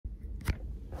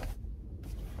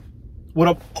What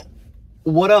up?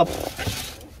 What up?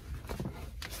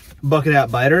 Bucket hat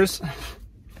biters.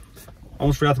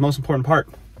 Almost forgot the most important part.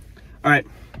 All right,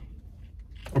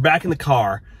 we're back in the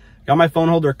car. Got my phone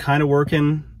holder kind of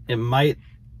working. It might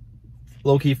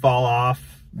low-key fall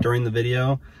off during the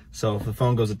video, so if the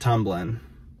phone goes a tumbling,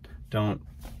 I don't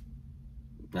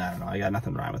know, I got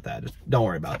nothing wrong with that. Just don't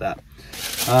worry about that.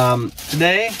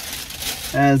 Today,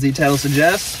 as the title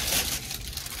suggests,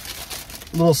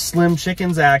 little Slim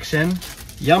Chickens action.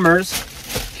 Yummers.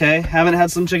 Okay, haven't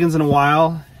had Slim Chickens in a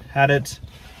while. Had it,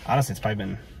 honestly, it's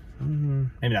probably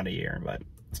been, maybe not a year, but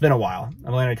it's been a while.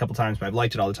 I've only had it a couple times, but I've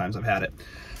liked it all the times I've had it.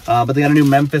 But they got a new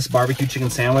Memphis BBQ chicken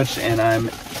sandwich, and I'm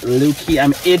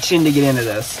itching to get into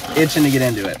this. Itching to get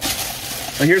into it.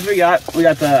 So here's what we got. We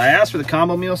got I asked for the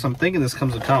combo meal, so I'm thinking this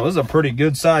comes with combo. This is a pretty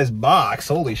good sized box.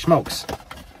 Holy smokes.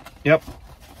 Yep.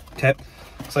 Okay.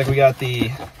 Looks like we got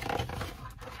the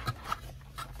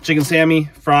chicken Sammy,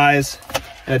 fries,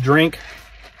 and a drink.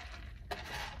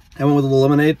 I went with a little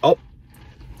lemonade. Oh,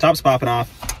 top's popping off.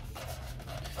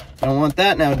 I don't want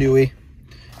that now, do we?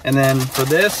 And then for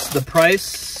this, the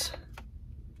price,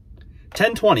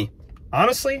 $10.20.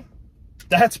 Honestly,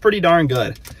 that's pretty darn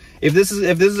good. If this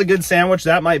is a good sandwich,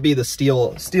 that might be the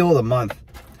steal of the month.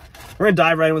 We're gonna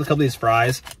dive right in with a couple of these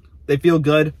fries. They feel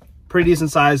good, pretty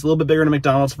decent size, a little bit bigger than a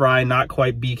McDonald's fry, not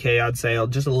quite BK, I'd say,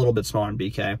 just a little bit smaller than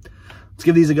BK. Let's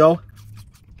give these a go.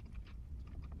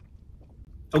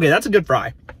 Okay, that's a good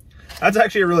fry. That's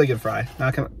actually a really good fry.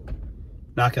 Not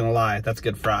gonna lie, that's a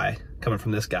good fry coming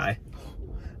from this guy.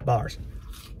 Bars.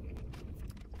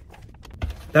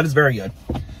 That is very good.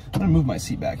 I'm gonna move my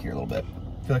seat back here a little bit.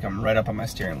 I feel like I'm right up on my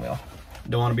steering wheel.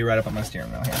 Don't want to be right up on my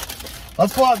steering wheel here.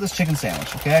 Let's pull out this chicken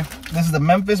sandwich, okay? This is the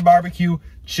Memphis BBQ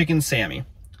Chicken Sammy.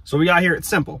 So we got here, it's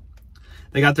simple.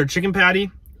 They got their chicken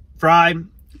patty, fried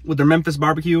with their Memphis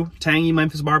BBQ, tangy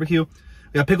Memphis BBQ.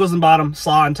 We got pickles in the bottom,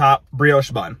 slaw on top,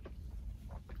 brioche bun.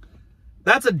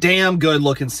 That's a damn good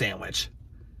looking sandwich.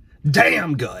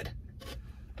 Damn good.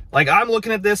 Like, I'm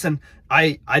looking at this, and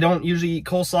I don't usually eat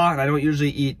coleslaw, and I don't usually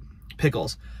eat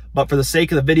pickles. But for the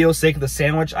sake of the video, sake of the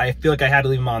sandwich, I feel like I had to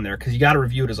leave them on there, because you got to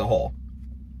review it as a whole.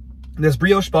 This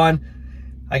brioche bun,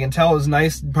 I can tell is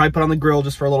nice. Probably put on the grill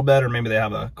just for a little bit, or maybe they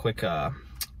have a quick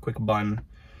bun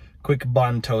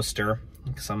toaster,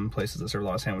 like some places that serve a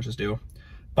lot of sandwiches do.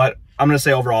 But I'm going to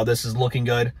say overall, this is looking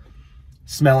good,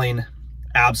 smelling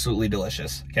absolutely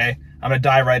delicious, okay? I'm going to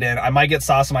dive right in. I might get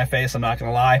sauce on my face, I'm not going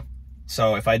to lie.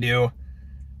 So if I do,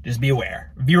 just be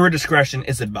aware. Viewer discretion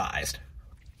is advised.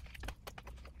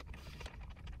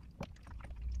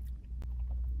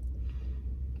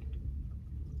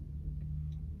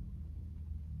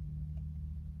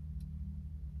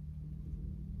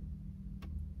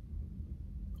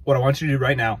 What I want you to do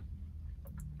right now,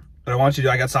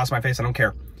 I got sauce on my face, I don't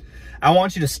care. I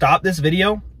want you to stop this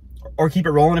video or keep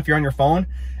it rolling if you're on your phone.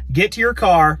 Get to your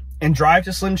car and drive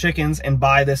to Slim Chickens and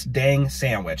buy this dang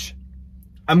sandwich.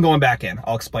 I'm going back in.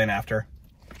 I'll explain after.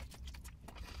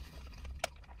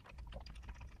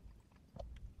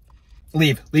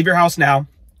 Leave your house now.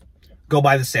 Go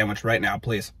buy the sandwich right now,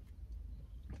 please.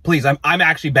 Please, I'm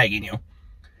actually begging you.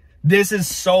 This is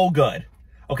so good,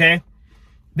 okay?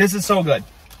 This is so good.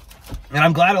 And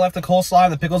I'm glad I left the coleslaw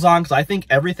and the pickles on, because I think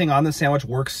everything on this sandwich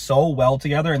works so well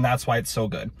together, and that's why it's so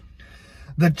good.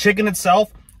 The chicken itself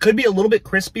could be a little bit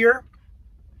crispier,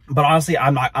 but honestly,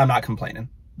 I'm not complaining.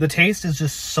 The taste is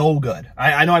just so good.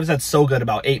 I know I've said so good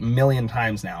about 8 million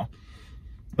times now,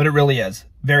 but it really is.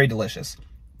 Very delicious.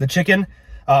 The chicken,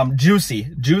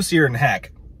 juicier than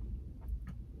heck.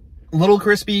 A little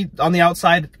crispy on the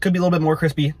outside, could be a little bit more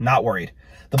crispy, not worried.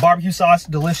 The barbecue sauce,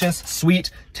 delicious,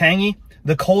 sweet, tangy.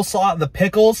 The coleslaw, the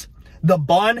pickles, the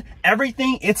bun,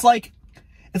 everything. It's like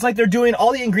they're doing,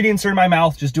 all the ingredients are in my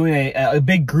mouth, just doing a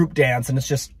big group dance, and it's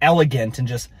just elegant and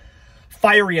just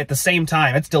fiery at the same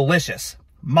time. It's delicious.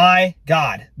 My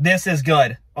God, this is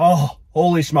good. Oh,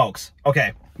 holy smokes.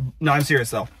 Okay, no, I'm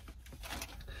serious though.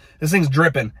 This thing's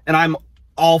dripping, and I'm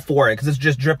all for it, because it's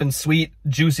just dripping sweet,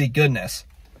 juicy goodness.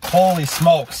 Holy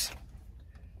smokes.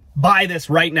 Buy this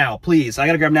right now, please. I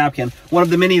gotta grab a napkin. One of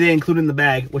the many they include in the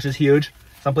bag, which is huge.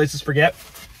 Some places forget.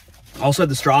 Also had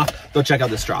the straw. Go check out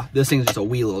this straw. This thing's just a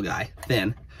wee little guy,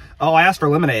 thin. Oh, I asked for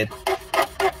lemonade.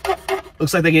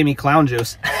 Looks like they gave me clown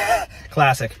juice.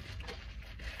 Classic.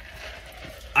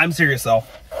 I'm serious though.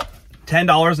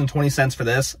 $10.20 for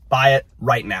this. Buy it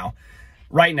right now.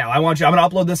 Right now. I'm gonna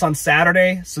upload this on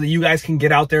Saturday so that you guys can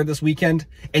get out there this weekend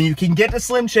and you can get to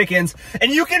Slim Chickens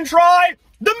and you can try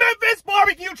the Memphis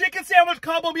BBQ Chicken Sandwich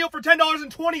Combo Meal for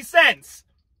 $10.20.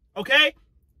 Okay?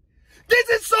 This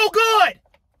is so good!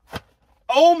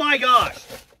 Oh my gosh.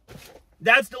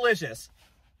 That's delicious.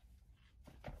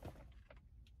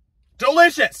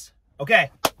 delicious. Okay,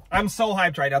 I'm so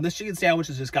hyped right now. This chicken sandwich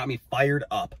has just got me fired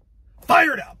up.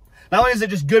 Fired up. Not only is it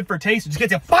just good for taste, it just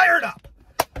gets you fired up.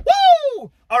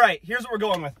 Woo! All right, here's what we're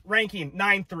going with. Ranking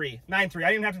 9-3. 9-3. I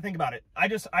didn't even have to think about it. I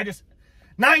just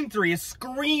 9-3 is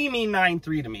screaming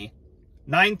 9-3 to me.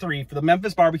 9-3 for the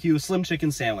Memphis BBQ Slim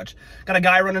Chicken Sandwich. Got a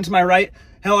guy running to my right.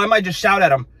 Hell, I might just shout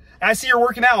at him. I see you're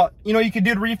working out. You know you could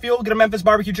do to refuel, get a Memphis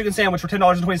BBQ Chicken Sandwich for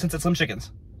 $10.20 at Slim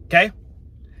Chickens. Okay?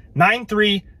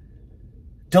 9-3.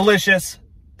 Delicious.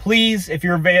 Please, if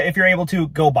you're able to,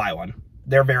 go buy one.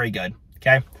 They're very good.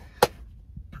 Okay?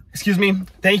 Excuse me.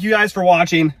 Thank you guys for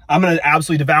watching. I'm going to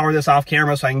absolutely devour this off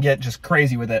camera so I can get just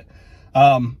crazy with it.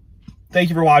 Thank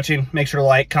you for watching. Make sure to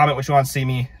like, comment what you want to see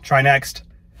me try next.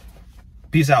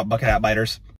 Peace out, bucket hat biters.